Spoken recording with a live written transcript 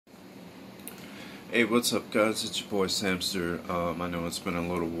Hey, what's up, guys? It's your boy Samster. I know it's been a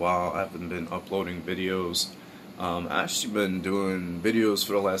little while. I haven't been uploading videos. I've actually been doing videos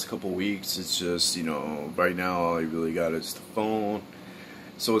for the last couple weeks. It's just, right now all I really got is the phone.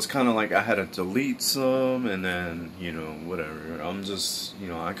 So it's kind of like I had to delete some and then, whatever. I'm just,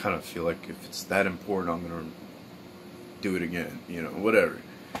 I kind of feel like if it's that important, I'm going to do it again. Whatever.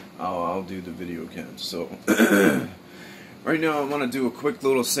 I'll do the video again. So. Right now, I want to do a quick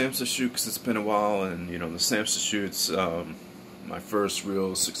little Samster shoot because it's been a while, and the Samster shoot's my first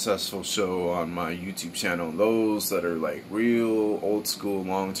real successful show on my YouTube channel. Those that are like real old school,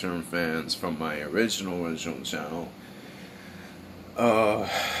 long term fans from my original channel,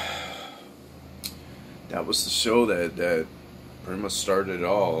 that was the show that pretty much started it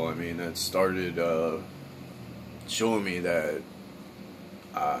all. I mean, that started showing me that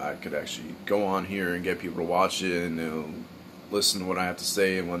I could actually go on here and get people to watch it and listen to what I have to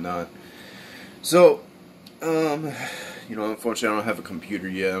say and whatnot. So, unfortunately I don't have a computer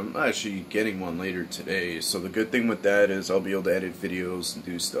yet. I'm actually getting one later today. So the good thing with that is I'll be able to edit videos and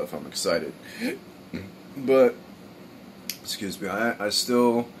do stuff. I'm excited. But, excuse me, I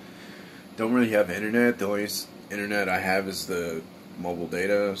still don't really have internet. The only internet I have is the mobile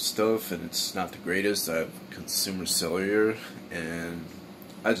data stuff, and it's not the greatest. I have consumer cellular, and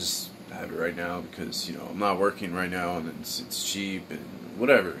I just have it right now because, I'm not working right now and it's cheap and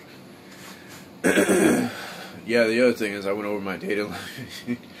whatever. Yeah, the other thing is I went over my data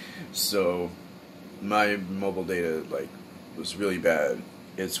so my mobile data, was really bad.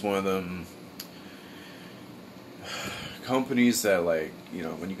 It's one of them companies that,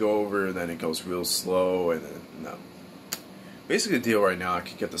 when you go over, then it goes real slow, and then, no. Basically, the deal right now, I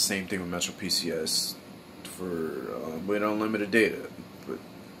could get the same thing with Metro PCS with unlimited data. But,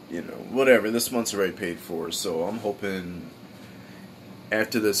 whatever, this month's already paid for, so I'm hoping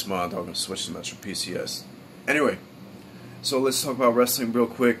after this month I'm going to switch to Metro PCS. Anyway, so let's talk about wrestling real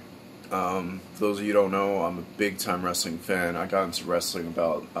quick. For those of you who don't know, I'm a big-time wrestling fan. I got into wrestling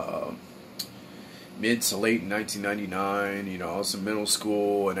about mid to late 1999. I was in middle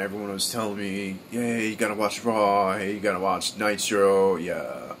school, and everyone was telling me, "Hey, you gotta watch Raw. Hey, you gotta watch Nitro."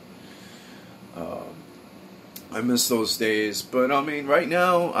 Yeah. I miss those days, but I mean, right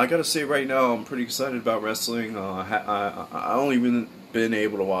now, I gotta say, right now, I'm pretty excited about wrestling. I only been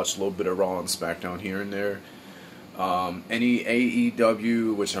able to watch a little bit of Raw and SmackDown here and there. Any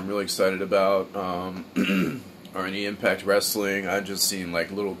AEW, which I'm really excited about, or any Impact Wrestling, I've just seen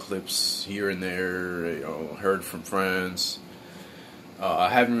little clips here and there, heard from friends. I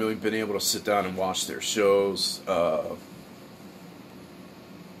haven't really been able to sit down and watch their shows,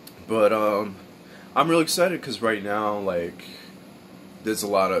 but I'm really excited because right now, there's a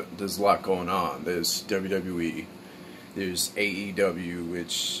lot going on. There's WWE, there's AEW,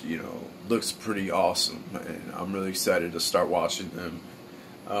 which looks pretty awesome, and I'm really excited to start watching them.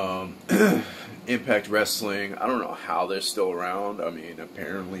 Impact Wrestling, I don't know how they're still around. I mean,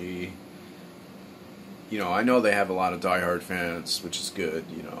 apparently, I know they have a lot of diehard fans, which is good.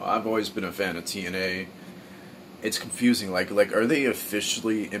 I've always been a fan of TNA. It's confusing. Are they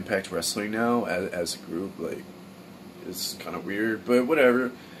officially Impact Wrestling now as a group? It's kind of weird, but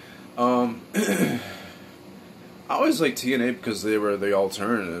whatever. I always liked TNA because they were the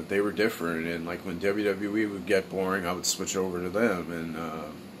alternative. They were different, and when WWE would get boring, I would switch over to them, and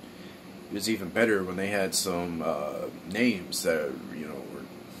it was even better when they had some names that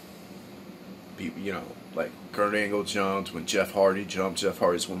were like Kurt Angle jumped, when Jeff Hardy jumped. Jeff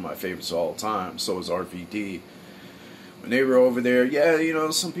Hardy's one of my favorites of all time. So is RVD. When they were over there,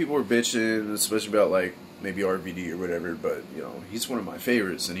 yeah, some people were bitching, especially about maybe RVD or whatever, but he's one of my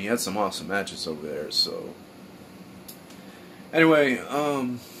favorites, and he had some awesome matches over there. So anyway,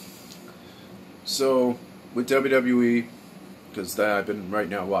 so with WWE, because that I've been right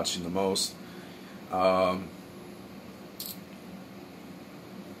now watching the most.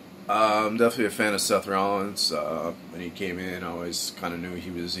 I'm definitely a fan of Seth Rollins. When he came in, I always kind of knew he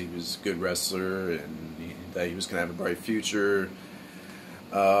was a good wrestler, and that he was going to have a bright future.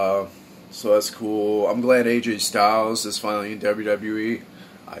 So that's cool. I'm glad AJ Styles is finally in WWE.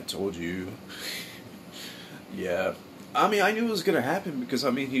 I told you. Yeah. I mean, I knew it was going to happen because,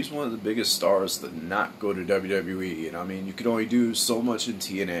 he's one of the biggest stars to not go to WWE. And, you could only do so much in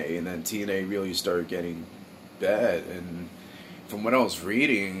TNA, and then TNA really started getting bad. And from what I was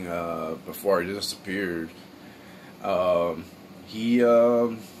reading before I disappeared, he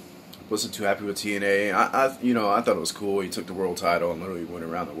wasn't too happy with TNA. I thought it was cool. He took the world title and literally went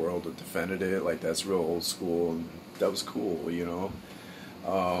around the world and defended it. That's real old school, and that was cool,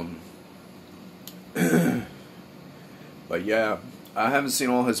 But yeah, I haven't seen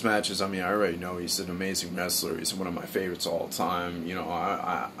all his matches. I mean, I already know he's an amazing wrestler. He's one of my favorites all time. You know,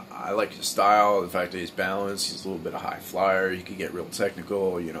 I like his style, the fact that he's balanced. He's a little bit of high flyer. He can get real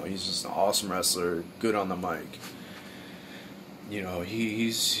technical. You know, he's just an awesome wrestler, good on the mic. You know,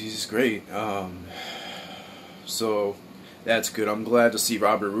 he's great. So that's good. I'm glad to see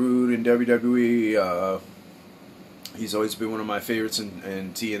Robert Roode in WWE. He's always been one of my favorites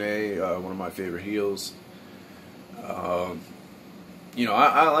in TNA. One of my favorite heels. You know,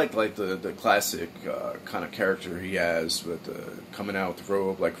 I like the classic kind of character he has with coming out with the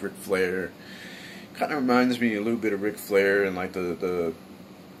robe like Ric Flair. Kind of reminds me a little bit of Ric Flair and like the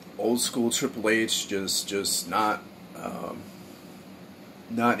old school Triple H. Just not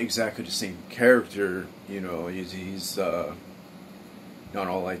exactly the same character. You know, he's not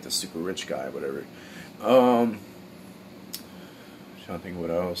all like the super rich guy, whatever. Trying to think what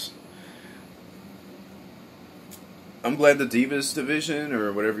else. I'm glad the Divas division,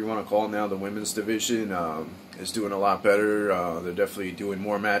 or whatever you want to call it now, the women's division, is doing a lot better. They're definitely doing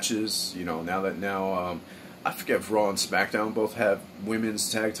more matches. You know, now I forget if Raw and SmackDown both have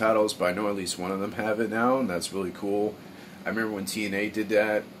women's tag titles, but I know at least one of them have it now, and that's really cool. I remember when TNA did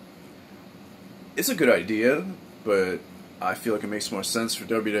that. It's a good idea, but I feel like it makes more sense for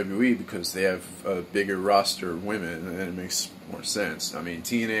WWE because they have a bigger roster of women, and it makes more sense. I mean,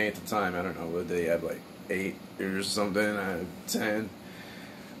 TNA at the time, I don't know, what they had like 8 or something, 10,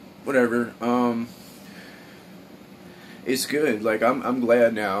 whatever. It's good. Like I'm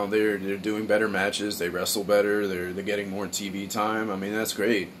glad now they're doing better matches. They wrestle better. They're getting more TV time. I mean, that's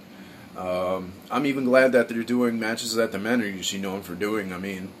great. I'm even glad that they're doing matches that the men are usually known for doing. I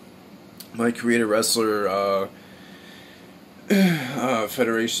mean, my creator wrestler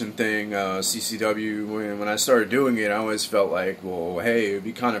federation thing, CCW, when I started doing it, I always felt like, well, hey, it'd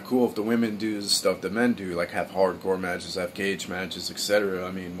be kind of cool if the women do the stuff the men do, like have hardcore matches, have cage matches, etc.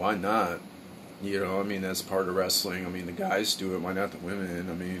 I mean, why not? You know, I mean, that's part of wrestling. I mean, the guys do it, why not the women?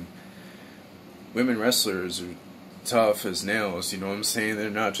 I mean, women wrestlers are tough as nails, you know what I'm saying? They're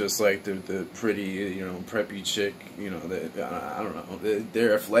not just like the pretty, you know, preppy chick, you know, I don't know,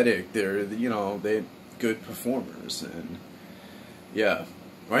 they're athletic, they're good performers, and yeah,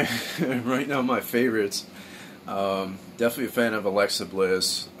 right now my favorites, definitely a fan of Alexa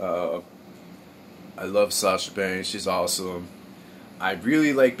Bliss. I love Sasha Banks, she's awesome. I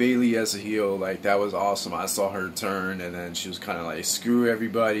really like Bayley as a heel, like that was awesome. I saw her turn and then she was kind of like, screw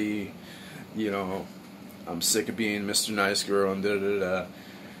everybody, you know, I'm sick of being Mr. Nice Girl and da-da-da.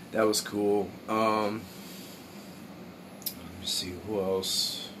 That was cool. Let me see, who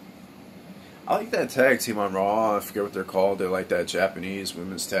else? I like that tag team on Raw. I forget what they're called. They're like that Japanese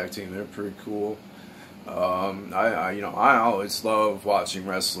women's tag team. They're pretty cool. I always love watching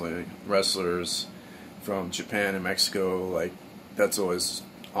wrestlers from Japan and Mexico. Like, that's always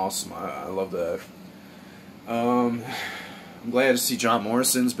awesome. I love that. I'm glad to see John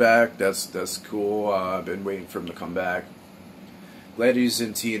Morrison's back. That's cool. I've been waiting for him to come back. Glad he's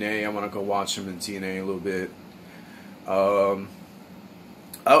in TNA. I want to go watch him in TNA a little bit.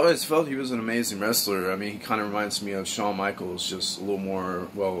 I always felt he was an amazing wrestler. I mean, he kind of reminds me of Shawn Michaels, just a little more,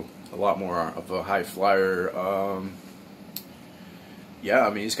 well, a lot more of a high flyer. Yeah,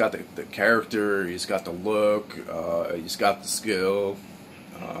 I mean, he's got the character, he's got the look, he's got the skill,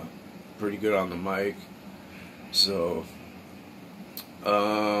 pretty good on the mic. So,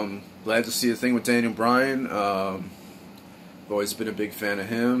 glad to see the thing with Daniel Bryan. I've always been a big fan of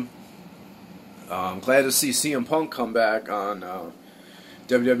him. Glad to see CM Punk come back on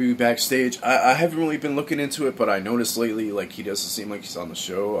WWE Backstage. I haven't really been looking into it, but I noticed lately, like, he doesn't seem like he's on the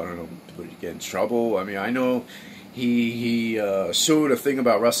show. I don't know, would he get in trouble? I mean, I know he showed a thing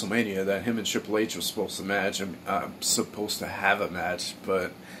about WrestleMania that him and Triple H were supposed to have a match,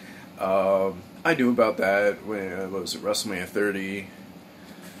 but I knew about that when, what was it, WrestleMania 30.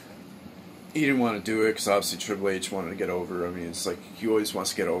 He didn't want to do it because obviously Triple H wanted to get over. I mean, it's like he always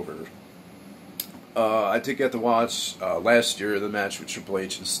wants to get over. I did get to watch last year the match with Triple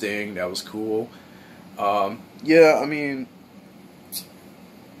H and Sting. That was cool. Yeah, I mean,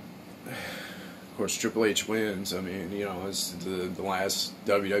 of course Triple H wins. I mean, you know, it's the last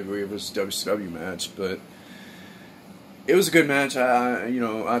WWE versus WCW match, but it was a good match.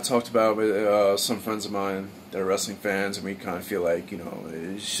 I talked about it with some friends of mine that are wrestling fans, and we kind of feel like, you know,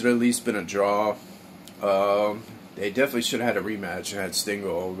 it should have at least been a draw. They definitely should have had a rematch and had Sting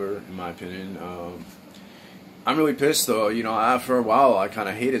go over, in my opinion. I'm really pissed, though. You know, for a while, I kind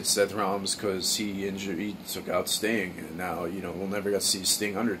of hated Seth Rollins because he took out Sting, and now, you know, we'll never get to see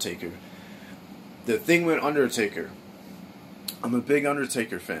Sting Undertaker. The thing with Undertaker, I'm a big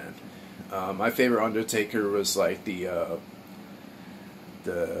Undertaker fan. My favorite Undertaker was like the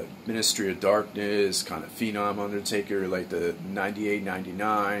the Ministry of Darkness kind of phenom Undertaker, like the 98,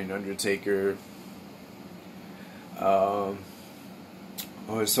 99 Undertaker. I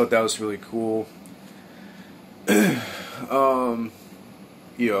always thought that was really cool.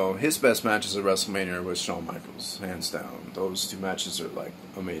 You know, his best matches at WrestleMania was Shawn Michaels, hands down. Those two matches are like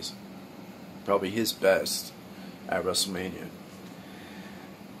amazing. Probably his best at WrestleMania.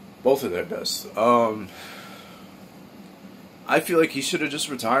 Both of their best. I feel like he should have just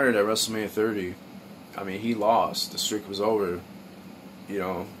retired at WrestleMania 30. I mean, he lost. The streak was over. You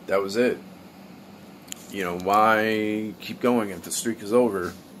know, that was it. You know, why keep going if the streak is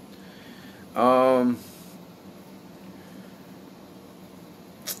over?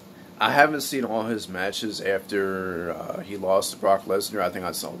 I haven't seen all his matches after he lost to Brock Lesnar. I think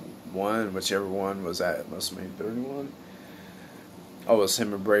I saw one, whichever one was at WrestleMania 31. Oh, it was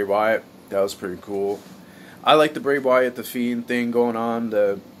him and Bray Wyatt. That was pretty cool. I like the Bray Wyatt, the Fiend thing going on.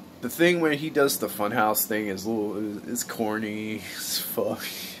 The thing where he does the Funhouse thing is it's corny as fuck.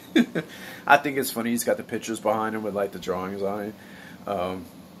 I think it's funny. He's got the pictures behind him with like the drawings on it.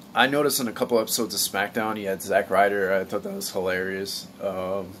 I noticed in a couple episodes of SmackDown he had Zack Ryder. I thought that was hilarious.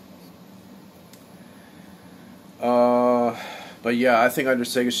 But yeah, I think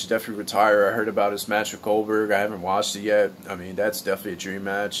Undertaker should definitely retire. I heard about his match with Goldberg. I haven't watched it yet. I mean, that's definitely a dream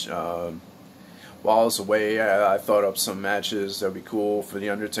match. While I was away, I thought up some matches that would be cool for the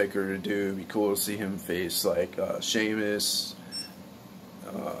Undertaker to do. It'd be cool to see him face like Sheamus.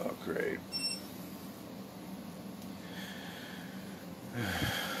 Great.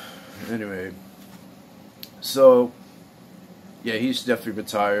 Anyway, so yeah, he should definitely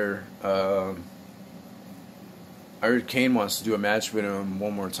retire. I heard Kane wants to do a match with him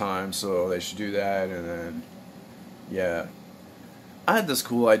one more time, so they should do that. And then, yeah, I had this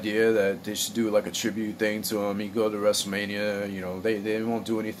cool idea that they should do like a tribute thing to him. He go to WrestleMania, you know, they won't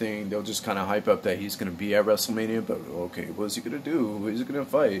do anything. They'll just kind of hype up that he's going to be at WrestleMania. But okay, what is he going to do? Who is he going to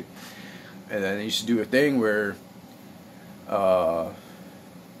fight? And then he should do a thing where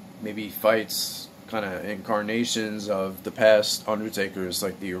maybe he fights kind of incarnations of the past Undertakers,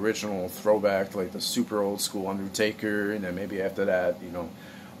 like the original throwback, like the super old school Undertaker, and then maybe after that, you know,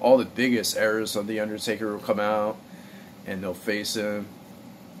 all the biggest eras of the Undertaker will come out, and they'll face him.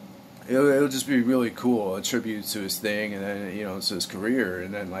 It'll just be really cool, a tribute to his thing, and then, you know, to his career,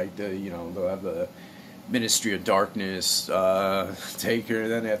 and then like they'll have the Ministry of Darkness Taker,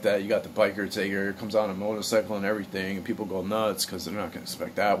 and then after that you got the Biker Taker, comes on a motorcycle and everything, and people go nuts because they're not going to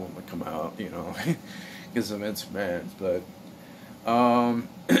expect that one to come out, you know, because of Vince McMahon. But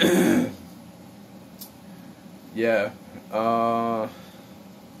yeah,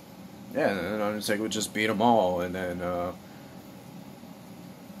 yeah, and then Undertaker would just beat them all, and then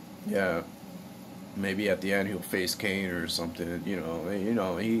yeah, maybe at the end he'll face Kane or something. You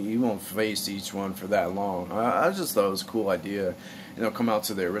know, he won't face each one for that long. I just thought it was a cool idea. And they'll come out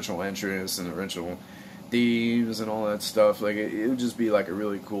to the original entrance and the original themes and all that stuff. Like it would just be like a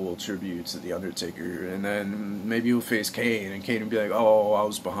really cool tribute to the Undertaker. And then maybe he'll face Kane, and Kane would be like, "Oh, I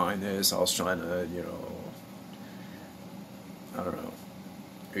was behind this. I was trying to, you know, I don't know."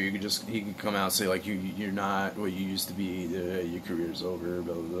 Or he could come out and say like, you're not what you used to be. Your career's over.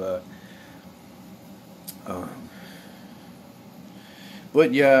 Blah blah blah.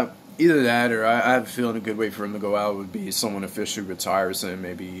 But yeah, either that or I have a feeling a good way for him to go out would be someone officially retires him.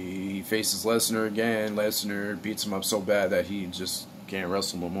 Maybe he faces Lesnar again. Lesnar beats him up so bad that he just can't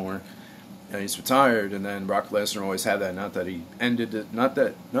wrestle no more, and he's retired. And then Brock Lesnar always had that. Not that he ended it. Not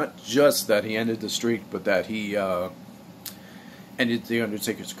just that he ended the streak, but that he ended the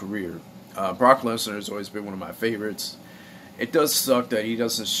Undertaker's career. Brock Lesnar has always been one of my favorites. It does suck that he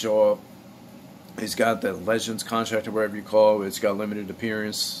doesn't show up. He's got the Legends contract or whatever you call it. It's got limited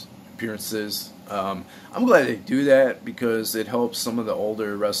appearances. I'm glad they do that because it helps some of the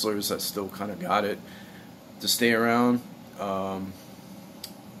older wrestlers that still kind of got it to stay around. What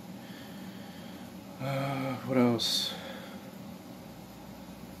else?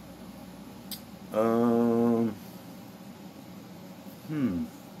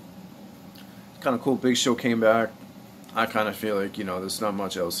 Kind of cool. Big Show came back. I kind of feel like, you know, there's not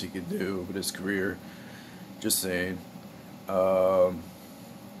much else he could do with his career. Just saying. I'm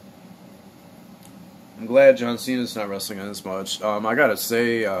glad John Cena's not wrestling as much. I gotta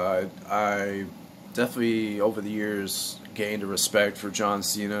say, I definitely, over the years, gained a respect for John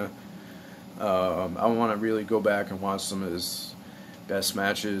Cena. I want to really go back and watch some of his best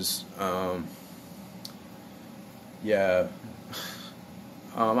matches. Yeah.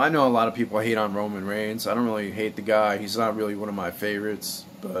 I know a lot of people hate on Roman Reigns. I don't really hate the guy. He's not really one of my favorites,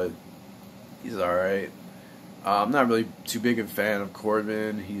 but he's alright. I'm not really too big a fan of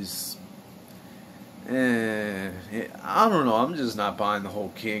Corbin. He's, I don't know. I'm just not buying the whole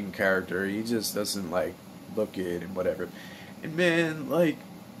King character. He just doesn't like look it and whatever. And man, like,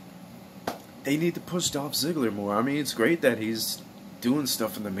 they need to push Dolph Ziggler more. I mean, it's great that he's doing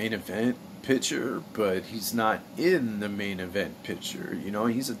stuff in the main event picture, but he's not in the main event picture. You know,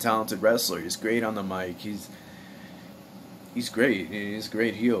 he's a talented wrestler. He's great on the mic. He's great. He's a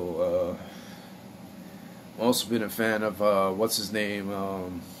great heel. I've also been a fan of what's his name,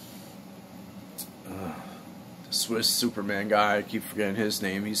 the Swiss Superman guy. I keep forgetting his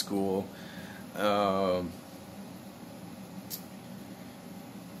name. He's cool.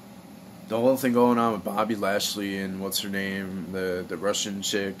 The whole thing going on with Bobby Lashley and what's her name, the Russian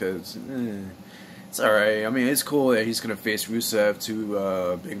chick. That's it's all right. I mean, it's cool that he's gonna face Rusev,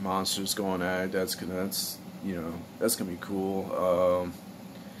 two big monsters going at it. That's you know, that's gonna be cool.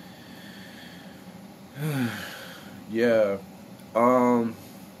 Yeah. Royal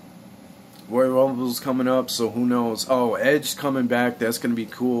Rumble's coming up, so who knows? Oh, Edge's coming back. That's gonna be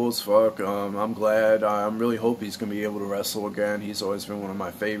cool as fuck. I'm glad. I'm really hope he's gonna be able to wrestle again. He's always been one of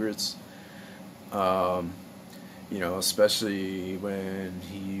my favorites. You know, especially when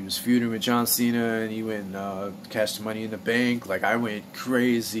he was feuding with John Cena and he went cashed the Money in the Bank. Like, I went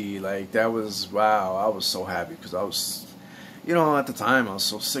crazy. Like, that was, wow. I was so happy because I was, you know, at the time I was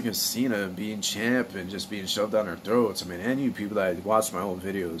so sick of Cena being champ and just being shoved down their throats. I mean, any of you people that watch my old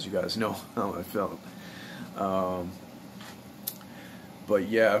videos, you guys know how I felt. But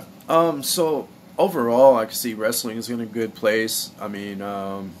yeah, so overall, I can see wrestling is in a good place. I mean,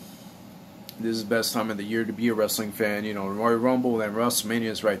 this is the best time of the year to be a wrestling fan. You know, Royal Rumble and WrestleMania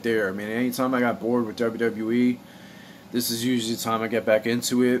is right there. I mean, anytime I got bored with WWE, this is usually the time I get back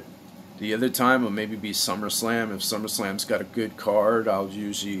into it. The other time will maybe be SummerSlam. If SummerSlam's got a good card, I'll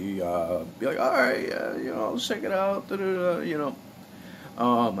usually be like, all right, yeah, you know, I'll check it out. You know,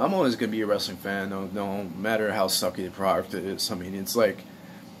 I'm always gonna be a wrestling fan, no matter how sucky the product is. I mean, it's like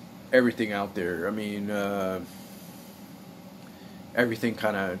everything out there. I mean, everything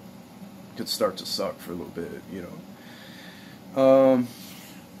kind of could start to suck for a little bit, you know.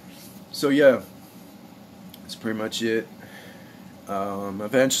 So yeah, that's pretty much it.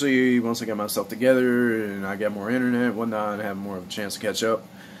 Eventually, once I get myself together and I get more internet and whatnot and have more of a chance to catch up,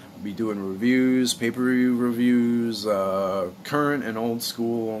 I'll be doing reviews, pay-per-view reviews, current and old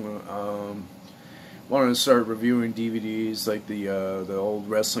school. Wanted to start reviewing DVDs like the old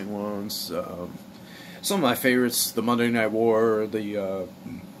wrestling ones. Some of my favorites: the Monday Night War, the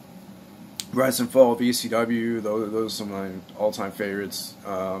Rise and Fall of ECW. Those are my all-time favorites.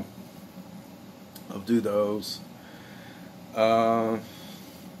 I'll do those. And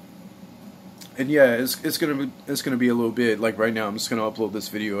yeah, it's gonna be a little bit like right now. I'm just gonna upload this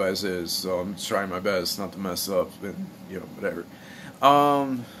video as is, so I'm trying my best not to mess up and, you know, whatever.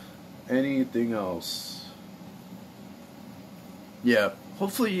 Anything else? Yeah,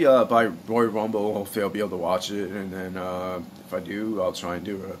 hopefully by Royal Rumble, hopefully I'll be able to watch it, and then if I do, I'll try and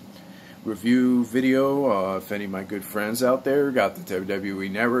do a review video. If any of my good friends out there got the WWE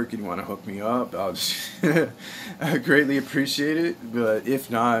Network and you want to hook me up, I'll just I greatly appreciate it. But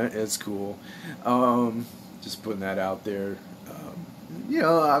if not, it's cool. Just putting that out there. You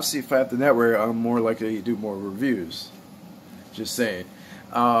know, obviously if I have the network, I'm more likely to do more reviews. Just saying.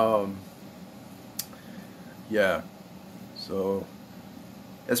 Yeah. So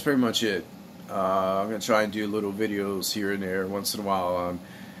that's pretty much it. I'm gonna try and do little videos here and there once in a while.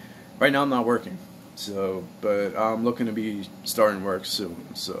 Right now I'm not working, so, but I'm looking to be starting work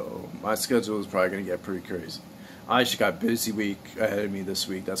soon, so my schedule is probably going to get pretty crazy. I actually got a busy week ahead of me this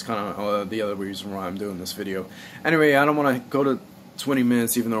week. That's kind of the other reason why I'm doing this video. Anyway, I don't want to go to 20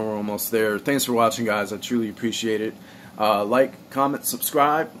 minutes even though we're almost there. Thanks for watching, guys. I truly appreciate it. Like, comment,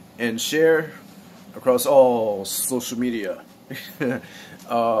 subscribe, and share across all social media.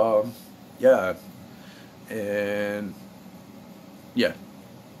 Yeah, and yeah.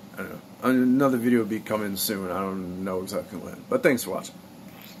 I don't know. Another video will be coming soon. I don't know exactly when. But thanks for watching.